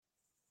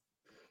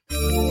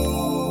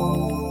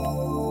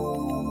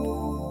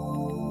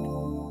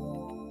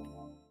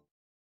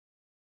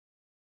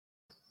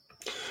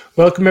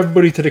Welcome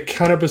everybody to the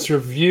Cannabis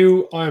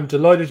Review. I'm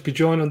delighted to be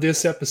joined on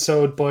this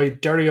episode by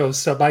Dario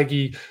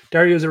Sabaghi.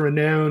 Dario is a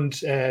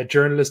renowned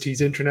journalist. He's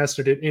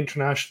interested in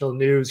international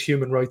news,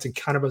 human rights, and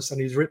cannabis,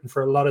 and he's written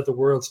for a lot of the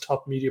world's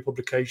top media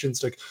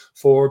publications like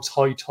Forbes,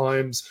 High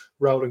Times,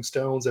 Rolling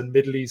Stones, and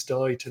Middle East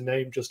Eye, to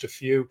name just a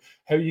few.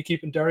 How are you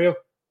keeping, Dario?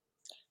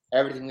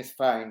 Everything is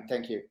fine,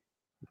 thank you.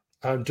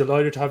 I'm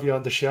delighted to have you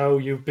on the show.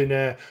 You've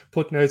been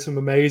putting out some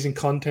amazing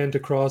content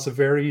across a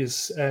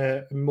various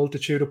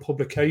multitude of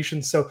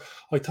publications. So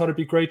I thought it'd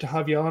be great to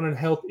have you on and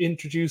help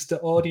introduce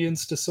the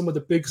audience to some of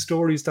the big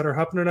stories that are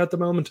happening at the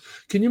moment.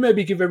 Can you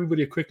maybe give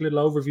everybody a quick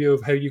little overview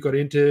of how you got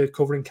into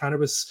covering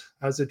cannabis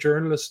as a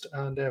journalist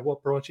and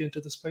what brought you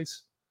into the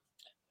space?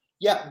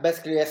 Yeah,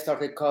 basically I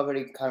started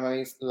covering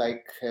cannabis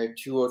like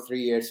 2 or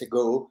 3 years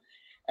ago,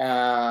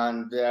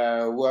 and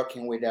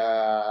working with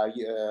a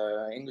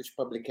English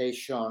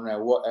publication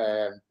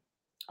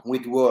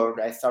with Word.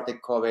 I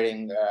started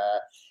covering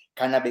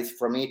cannabis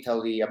from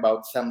Italy,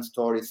 about some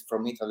stories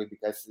from Italy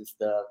because it's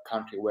the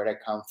country where I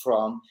come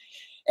from.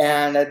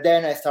 And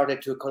then I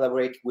started to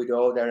collaborate with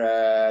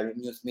other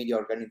news media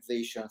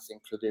organizations,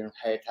 including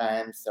High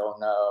Times,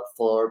 on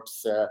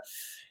Forbes.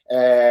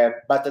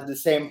 But at the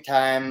same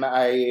time,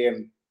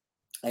 I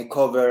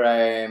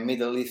cover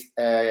Middle East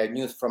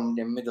news from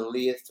the Middle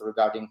East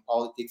regarding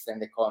politics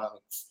and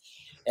economics.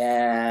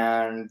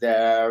 And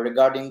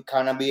regarding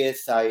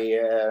cannabis, I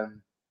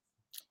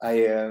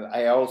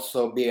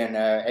also be an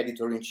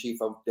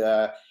editor-in-chief of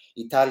the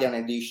Italian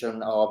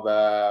edition of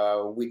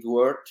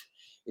Word.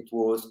 It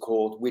was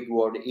called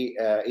Word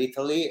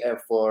Italy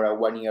for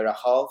 1 year and a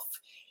half.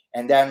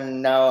 And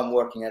then now I'm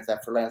working as a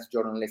freelance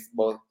journalist,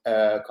 both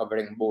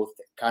covering both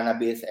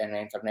cannabis and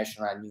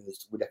international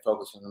news with a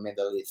focus on the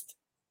Middle East.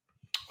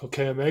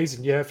 Okay,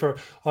 amazing. Yeah,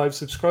 I've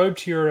subscribed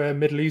to your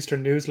Middle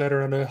Eastern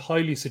newsletter, and I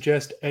highly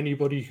suggest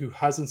anybody who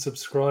hasn't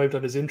subscribed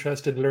and is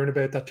interested in learn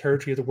about that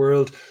territory of the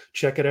world,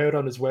 check it out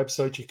on his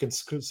website. You can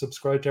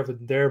subscribe to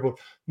everything there. But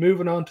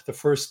moving on to the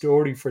first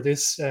story for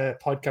this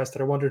podcast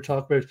that I wanted to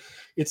talk about,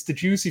 it's the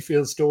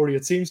JUICYFIELDS story.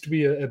 It seems to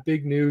be a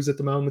big news at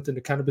the moment in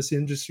the cannabis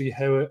industry,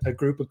 how a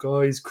group of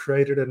guys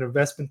created an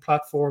investment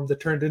platform that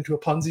turned into a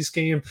Ponzi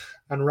scheme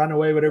and ran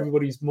away with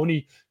everybody's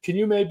money. Can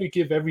you maybe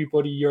give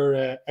everybody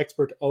your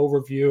expert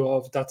overview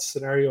of that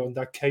scenario and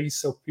that case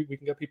so we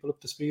can get people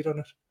up to speed on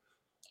it?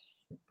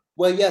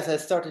 Well, yes, I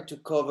started to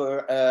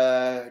cover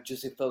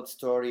JUICYFIELDS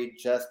story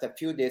just a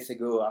few days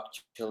ago,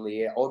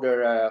 actually.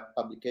 Other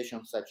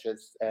publications such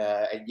as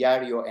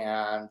Dario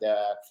and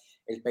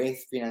El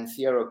País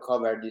Financiero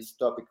covered this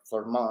topic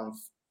for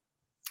months.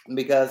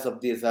 Because of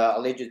this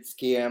alleged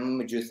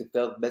scheme,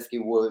 JUICYFIELDS basically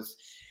was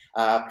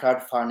a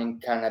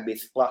crowdfunding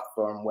cannabis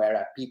platform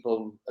where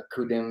people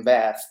could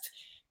invest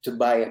to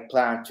buy a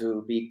plant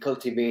to be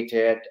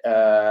cultivated,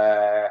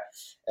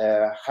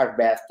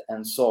 harvested,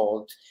 and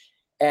sold.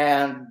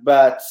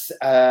 But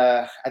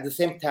at the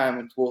same time,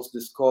 it was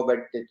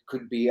discovered that it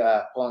could be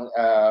a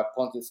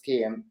Ponzi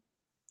scheme,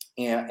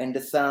 in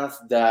the sense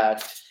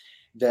that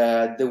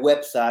the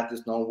website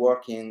is not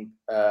working.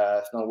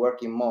 It's not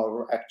working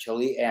more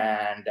actually,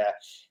 and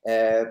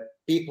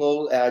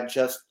people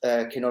just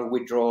cannot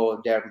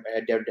withdraw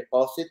their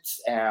deposits.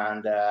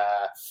 And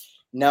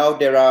now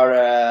there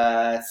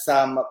are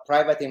some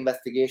private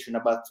investigation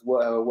about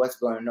what's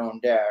going on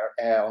there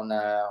on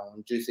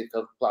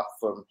JUICYFIELDS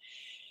platform.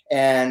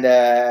 And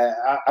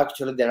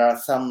actually, there are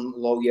some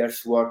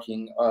lawyers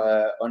working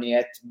on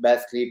it.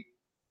 Basically,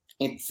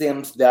 it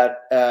seems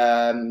that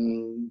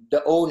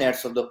the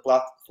owners of the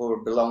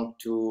platform belong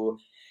to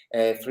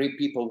 3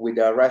 people with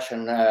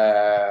Russian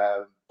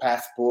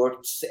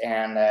passports,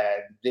 and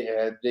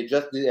they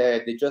just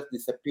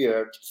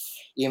disappeared.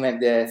 Even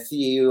the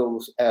CEO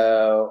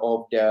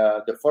of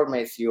the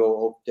former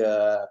CEO of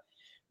the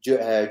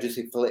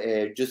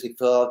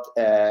JUICYFIELDS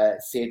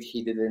said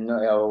he didn't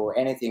know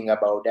anything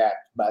about that.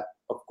 But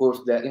of course,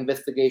 the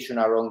investigation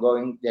are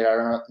ongoing. There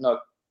are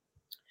not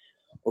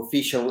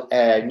official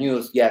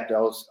news yet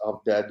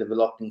of the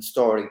developing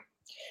story.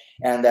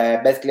 And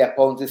basically, a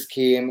Ponzi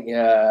scheme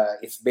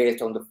is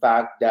based on the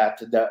fact that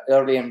the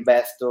early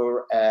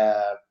investor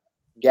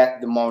get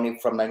the money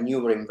from a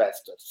newer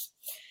investors.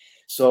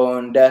 So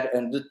in that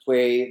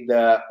way,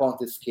 the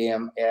Ponzi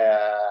scheme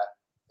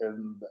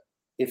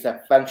is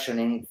a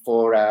functioning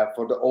for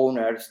the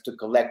owners to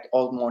collect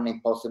all money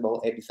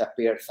possible and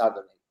disappear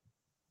suddenly.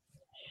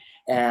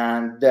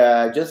 And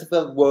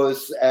JUICYFIELDS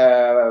was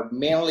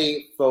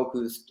mainly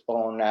focused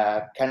on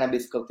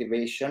cannabis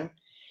cultivation,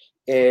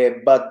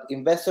 but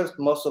investors,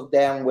 most of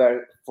them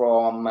were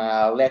from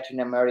Latin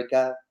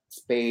America,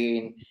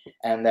 Spain,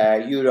 and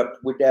Europe,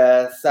 with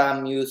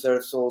some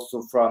users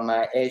also from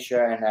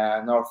Asia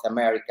and North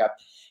America.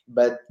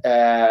 But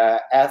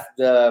as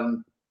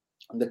the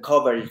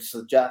coverage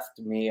suggests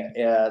to me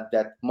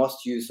that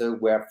most users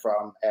were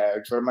from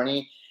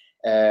Germany,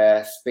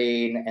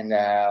 Spain, and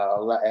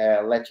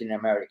Latin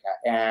America,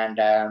 and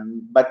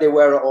but they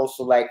were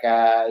also like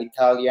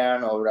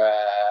Italian or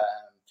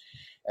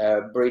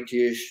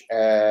British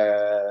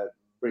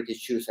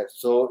British users.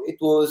 So it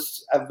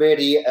was a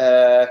very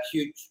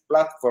huge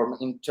platform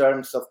in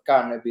terms of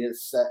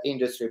cannabis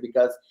industry,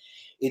 because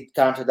it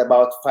counted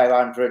about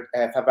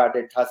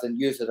 500,000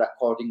 users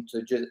according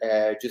to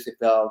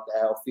JUICYFIELDS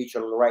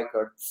official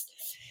records.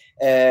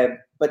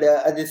 But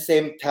at the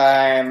same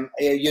time,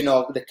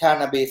 the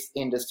cannabis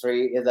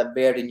industry is a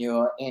very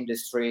new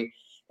industry,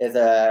 is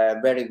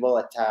very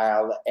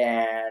volatile,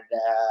 and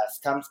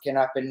scams can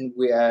happen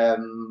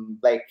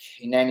like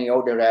in any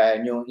other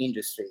new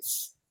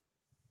industries.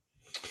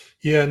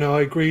 Yeah, no,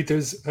 I agree.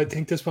 I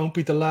think this won't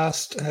be the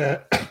last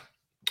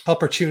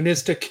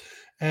opportunistic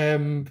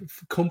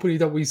company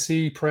that we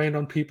see preying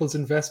on people's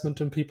investment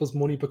and people's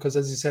money, because,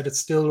 as you said, it's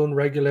still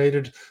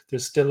unregulated.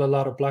 There's still a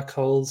lot of black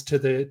holes to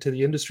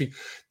the industry.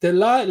 The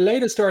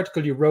latest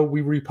article you wrote,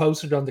 we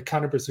reposted on the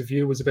Cannabis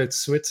Review, was about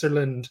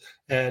Switzerland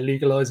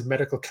legalizing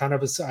medical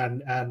cannabis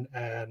and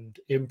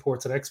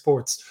imports and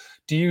exports.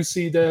 Do you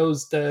see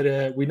those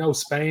that we know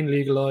Spain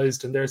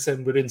legalized, and they're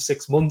saying within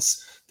 6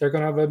 months they're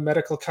going to have a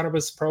medical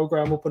cannabis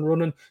program up and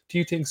running? Do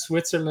you think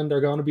Switzerland are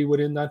going to be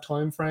within that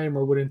time frame,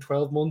 or within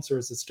 12 months, or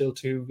is it still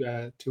too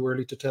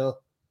early to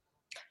tell?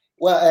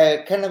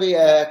 Well,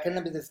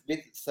 cannabis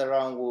business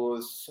around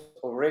was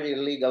already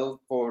legal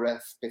for a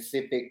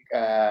specific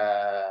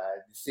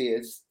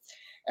disease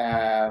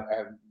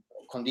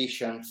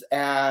conditions,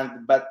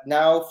 but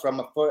now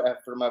from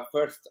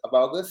 1st of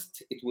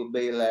August it will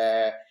be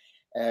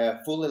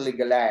fully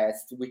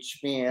legalized,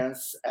 which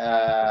means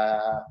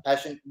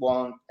patient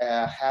won't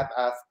have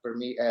asked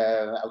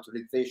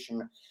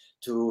authorization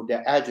to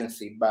the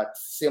agency, but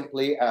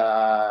simply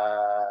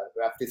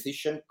a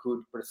physician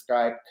could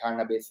prescribe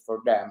cannabis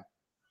for them.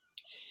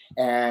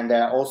 And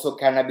also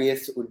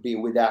cannabis would be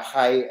with a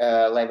high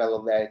level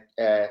of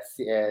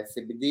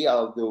CBD,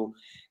 although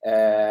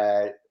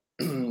the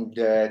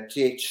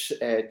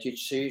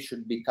THC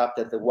should be capped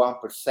at the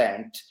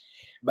 1%.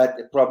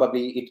 But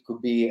probably it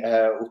could be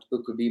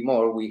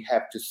more. We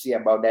have to see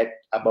about that,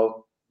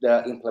 about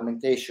the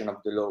implementation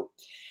of the law.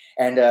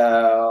 And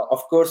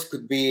of course,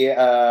 could be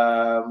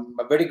a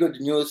very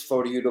good news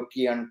for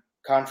European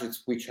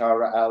countries which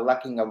are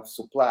lacking of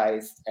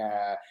supplies.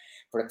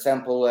 For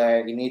example,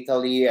 in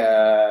Italy,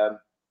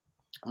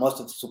 most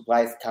of the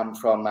supplies come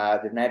from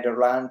the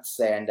Netherlands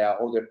and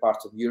other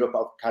parts of Europe,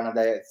 of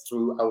Canada,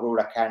 through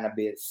Aurora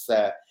Cannabis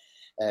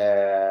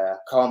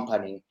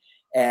company.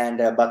 And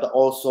but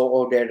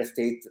also other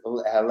states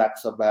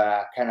lacks of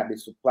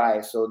cannabis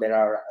supply. So there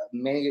are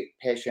many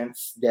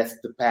patients that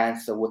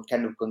depends on what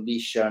kind of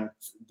conditions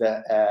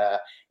the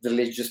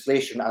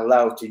legislation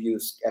allowed to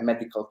use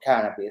medical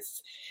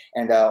cannabis.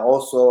 And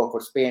also for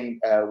Spain,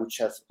 which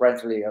has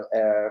recently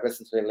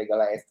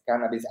legalized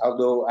cannabis,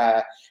 although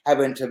I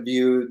have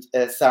interviewed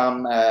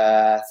some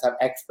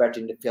experts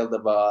in the field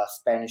of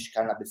Spanish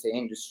cannabis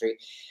industry,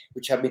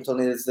 which have been told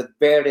there's a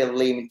very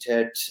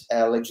limited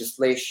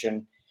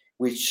legislation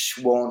which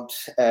won't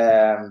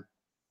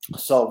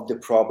solve the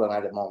problem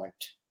at the moment.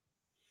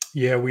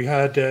 Yeah, we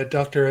had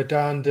Dr.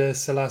 Adan de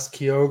Salas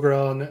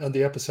Kiogra on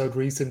the episode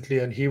recently,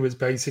 and he was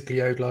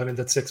basically outlining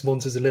that 6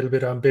 months is a little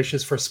bit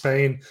ambitious for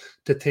Spain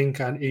to think,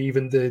 and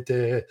even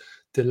the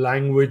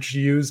language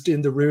used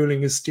in the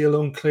ruling is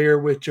still unclear,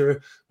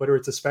 whether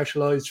it's a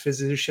specialized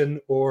physician,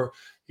 or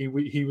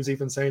he was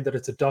even saying that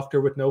it's a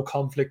doctor with no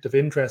conflict of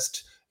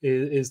interest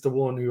is the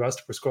one who has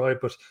to prescribe.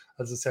 But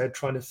as I said,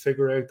 trying to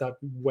figure out that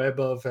web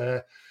of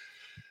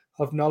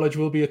knowledge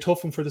will be a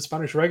tough one for the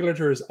Spanish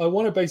regulators. I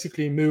want to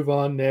basically move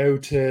on now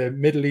to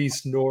Middle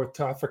East, North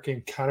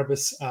African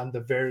cannabis and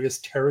the various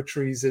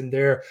territories in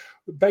there.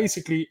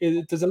 Basically,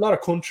 there's a lot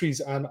of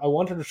countries, and I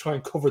wanted to try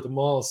and cover them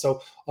all.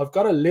 So I've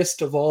got a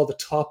list of all the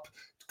top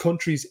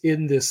countries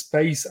in this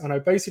space, and I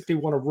basically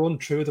want to run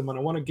through them, and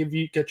I want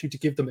to get you to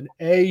give them an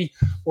A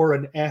or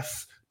an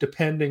F,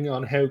 depending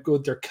on how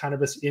good their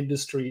cannabis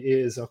industry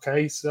is.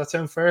 Okay, so that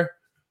sound fair?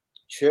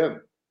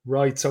 Sure.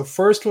 Right. So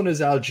first one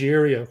is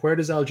Algeria. Where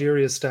does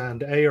Algeria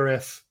stand? A or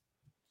F?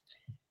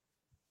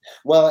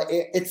 Well,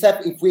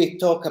 except if we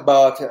talk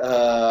about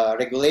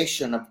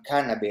regulation of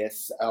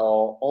cannabis,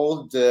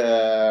 all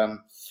the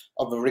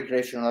of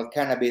recreational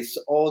cannabis,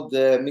 all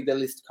the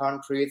Middle East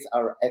countries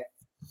are F,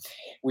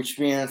 which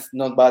means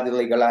nobody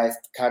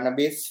legalized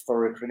cannabis for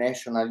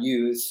recreational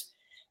use.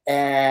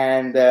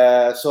 And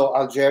so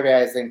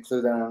Algeria is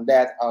included on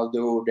that,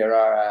 although there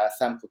are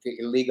some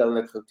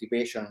illegal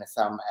cultivation and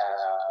some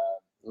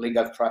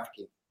legal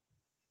trafficking.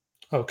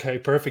 Okay,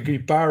 perfectly.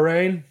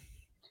 Bahrain?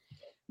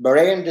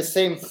 Bahrain, the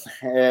same.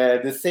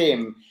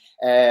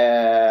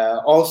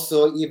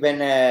 Also, even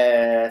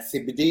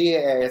CBD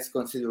is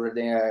considered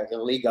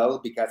illegal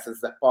because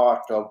it's a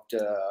part of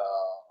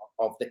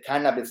the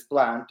cannabis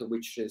plant,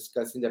 which is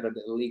considered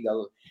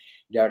illegal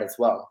there as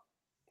well.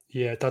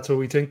 Yeah, that's what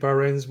we think.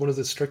 Bahrain is one of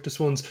the strictest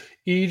ones.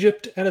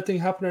 Egypt, anything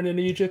happening in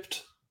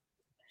Egypt?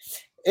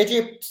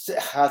 Egypt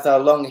has a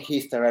long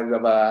history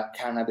of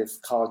cannabis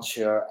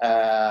culture.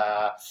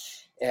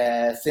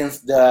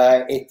 Since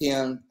the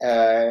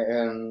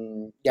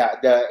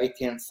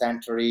 18th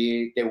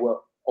century, there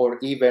were or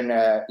even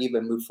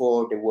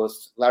before, it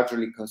was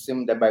largely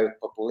consumed by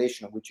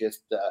population, which is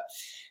the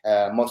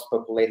most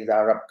populated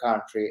Arab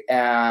country,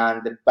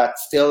 but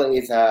still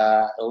is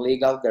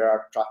illegal. There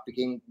are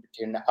trafficking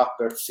between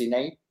Upper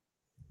Sinai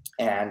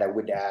and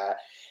with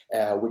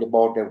the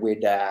border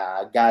with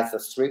Gaza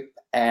Strip,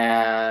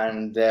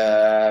 and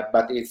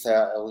but it's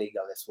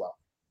illegal as well.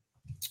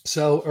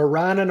 So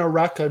Iran and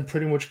Iraq, I'm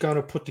pretty much going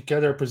to put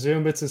together. I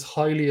presume it's as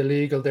highly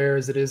illegal there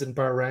as it is in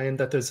Bahrain,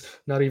 that there's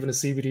not even a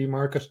CBD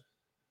market.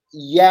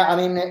 Yeah, I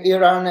mean,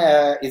 Iran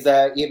is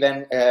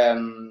even.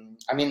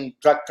 I mean,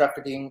 drug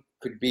trafficking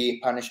could be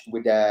punished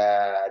with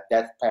a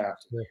death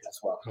penalty as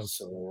well. Oh.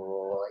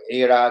 So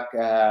Iraq,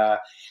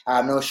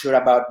 I'm not sure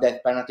about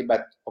death penalty,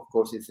 but of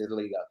course it's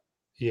illegal.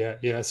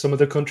 Yeah. Some of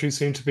the countries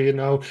seem to be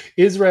now.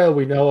 Israel,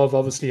 we know of,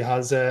 obviously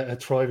has a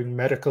thriving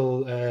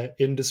medical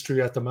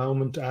industry at the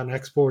moment and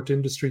export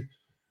industry.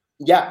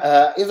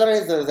 Yeah, Israel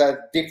is a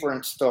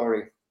different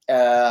story.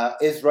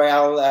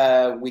 Israel,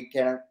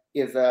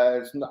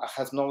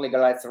 has no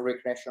legalized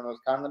recreational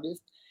cannabis.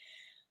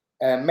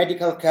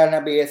 Medical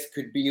cannabis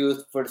could be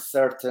used for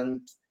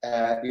certain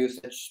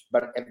usage,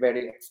 but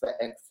very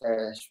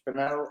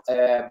exceptional.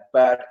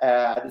 But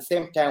at the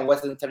same time,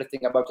 what's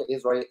interesting about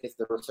Israel is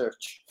the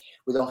research.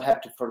 We don't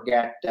have to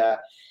forget that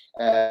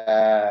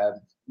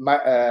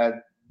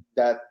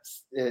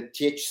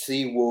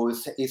THC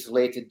was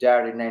isolated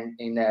there in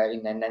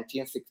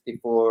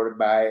 1964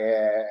 by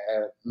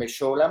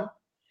Mesholam.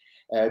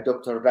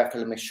 Dr.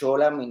 Raphael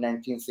Mesholam in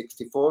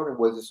 1964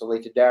 was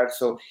isolated there.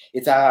 So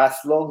it has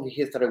long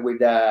history with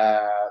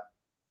the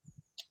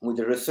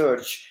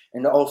research,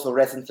 and also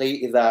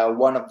recently is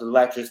one of the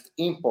largest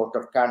import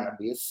of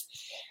cannabis.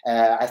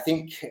 I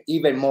think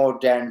even more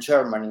than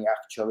Germany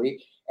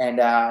actually. And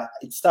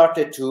it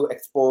started to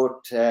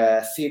export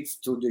seeds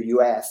to the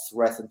US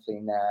recently,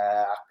 in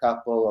a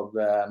couple of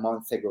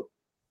months ago.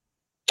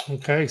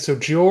 Okay, so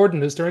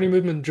Jordan, is there any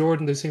movement in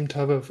Jordan? They seem to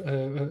have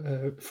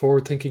a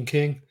forward-thinking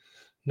king.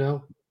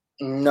 No?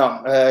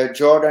 No.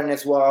 Jordan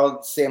as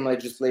well, same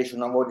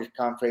legislation on other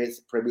countries,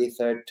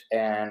 prohibited,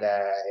 and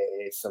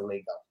it's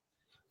illegal.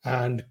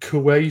 And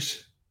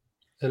Kuwait,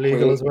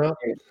 illegal as well.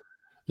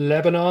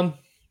 Lebanon?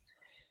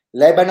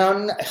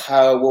 Lebanon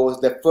was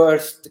the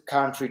first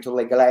country to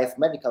legalize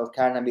medical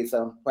cannabis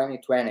in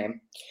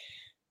 2020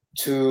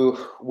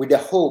 with the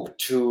hope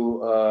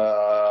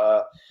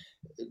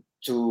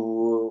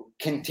to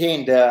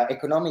contain the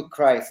economic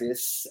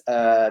crisis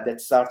that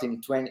started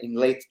in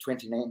late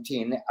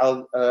 2019.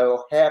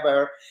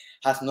 However,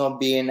 has not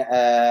been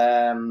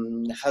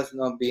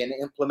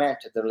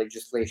implemented, the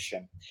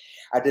legislation.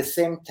 At the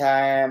same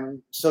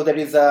time, so there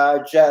is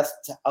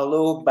just a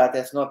law, but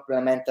it's not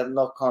implemented.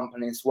 No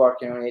companies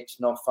working on it,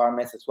 no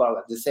farmers as well.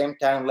 At the same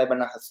time,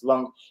 Lebanon has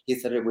long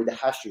history with the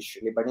hashish.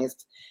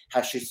 Lebanese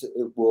hashish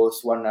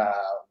was one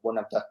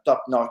of the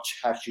top-notch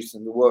hashish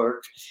in the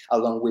world,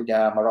 along with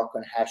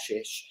Moroccan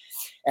hashish,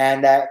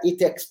 and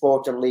it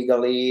exported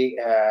legally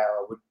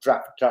with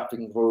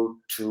trafficking route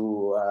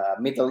to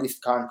Middle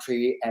East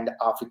country and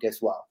Africa as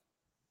well.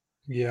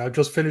 Yeah, I've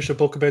just finished a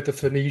book about the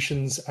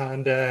Phoenicians,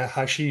 and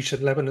hashish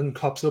in Lebanon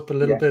pops up a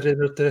little bit in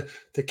it, the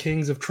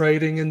kings of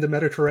trading in the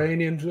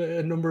Mediterranean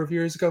a number of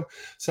years ago.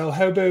 So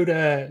how about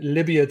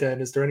Libya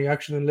then? Is there any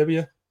action in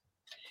Libya?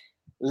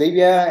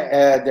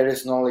 Libya, there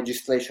is no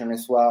legislation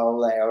as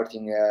well.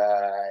 Everything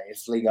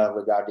is legal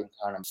regarding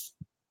cannabis.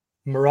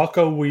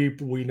 Morocco,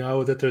 we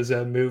know that there's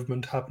a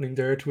movement happening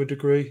there to a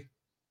degree.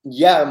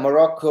 Yeah,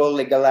 Morocco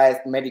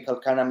legalized medical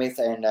cannabis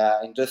and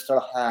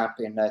industrial hemp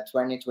in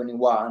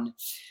 2021,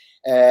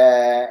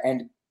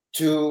 and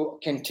to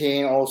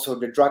contain also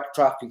the drug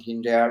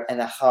trafficking there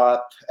and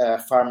help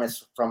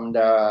farmers from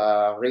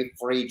the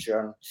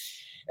region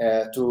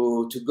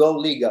to go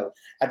legal.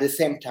 At the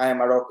same time,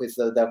 Morocco is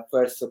the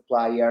first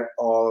supplier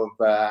of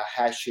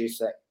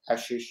hashish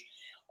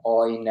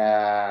or in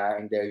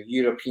the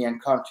European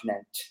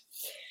continent.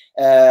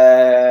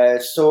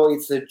 So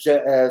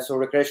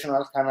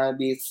recreational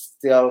cannabis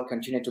still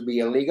continue to be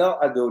illegal,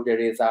 although there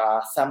is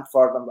some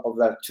form of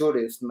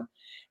tourism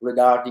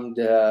regarding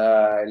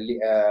the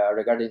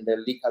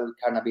legal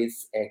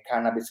cannabis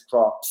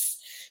crops.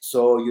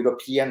 So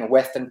European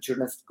Western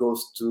tourists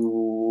goes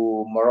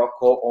to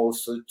Morocco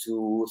also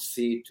to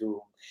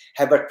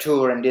have a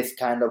tour in these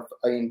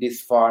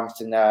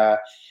farms in a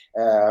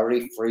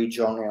Reef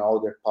region and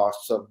other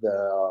parts of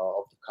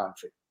the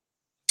country.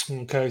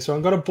 Okay, so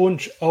I'm going to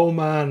bunch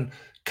Oman,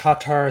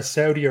 Qatar,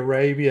 Saudi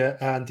Arabia,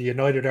 and the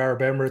United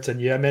Arab Emirates and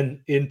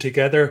Yemen in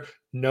together.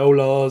 No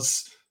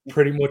laws,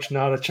 pretty much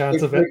not a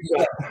chance of it.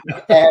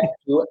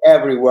 To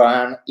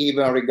everyone,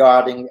 even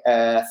regarding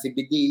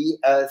CBD.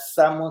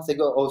 Some months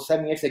ago or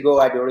some years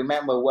ago, I don't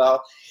remember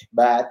well,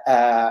 but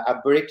a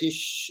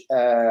British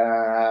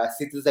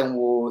citizen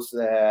was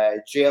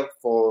jailed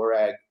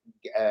for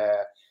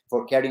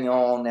carrying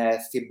on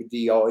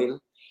CBD oil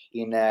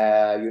in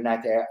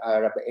United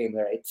Arab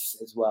Emirates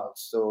as well.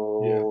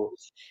 So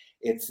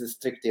it's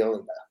strictly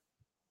illegal.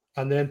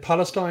 And then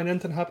Palestine,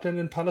 anything happening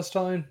in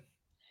Palestine?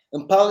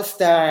 In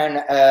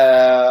Palestine,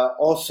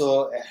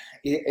 also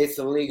it's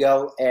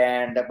illegal,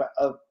 and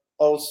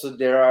also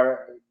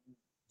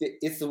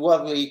it's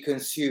widely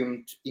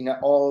consumed in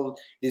all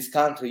this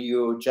country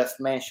you just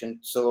mentioned.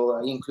 So,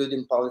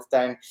 including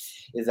Palestine,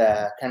 is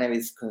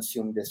cannabis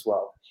consumed as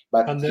well.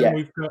 But And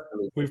then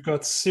we've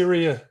got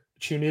Syria,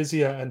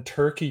 Tunisia, and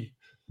Turkey.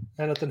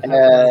 Anything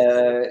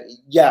happening?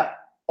 Yeah,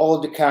 all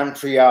the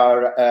country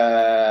are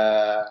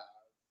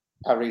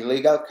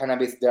illegal.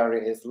 Cannabis there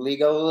is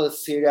legal.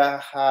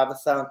 Syria have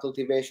some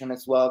cultivation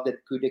as well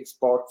that could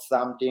export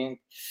something.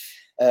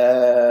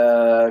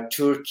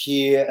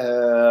 Turkey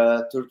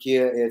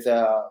is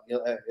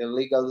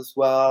illegal as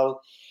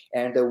well.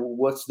 And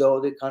what's the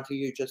other country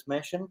you just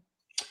mentioned?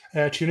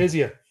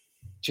 Tunisia.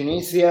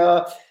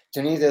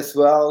 Tunisia as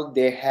well.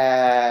 They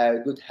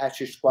have good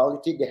hashish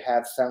quality. They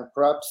have some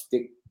crops.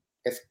 They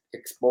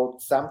export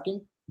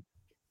something,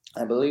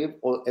 I believe,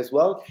 as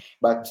well.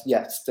 But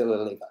yeah, still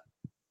illegal.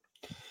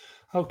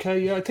 Okay,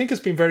 yeah, I think it's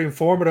been very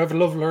informative. I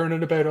love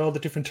learning about all the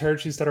different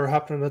territories that are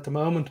happening at the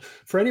moment.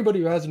 For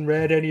anybody who hasn't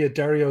read any of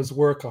Dario's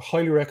work, I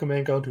highly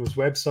recommend going to his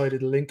website.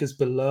 The link is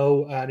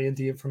below and in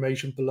the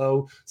information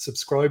below.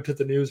 Subscribe to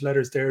the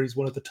newsletters there. He's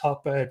one of the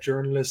top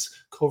journalists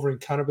covering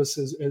cannabis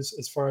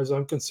as far as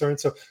I'm concerned.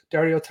 So,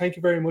 Dario, thank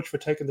you very much for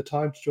taking the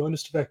time to join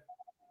us today.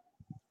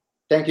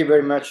 Thank you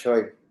very much,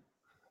 Roy.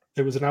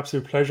 It was an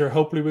absolute pleasure.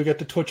 Hopefully we'll get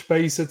to touch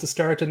base at the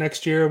start of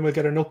next year and we'll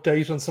get an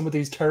update on some of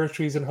these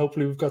territories, and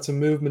hopefully we've got some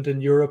movement in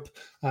Europe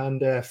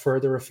and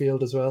further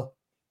afield as well.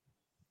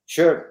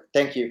 Sure.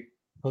 Thank you.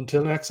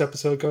 Until next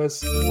episode,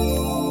 guys.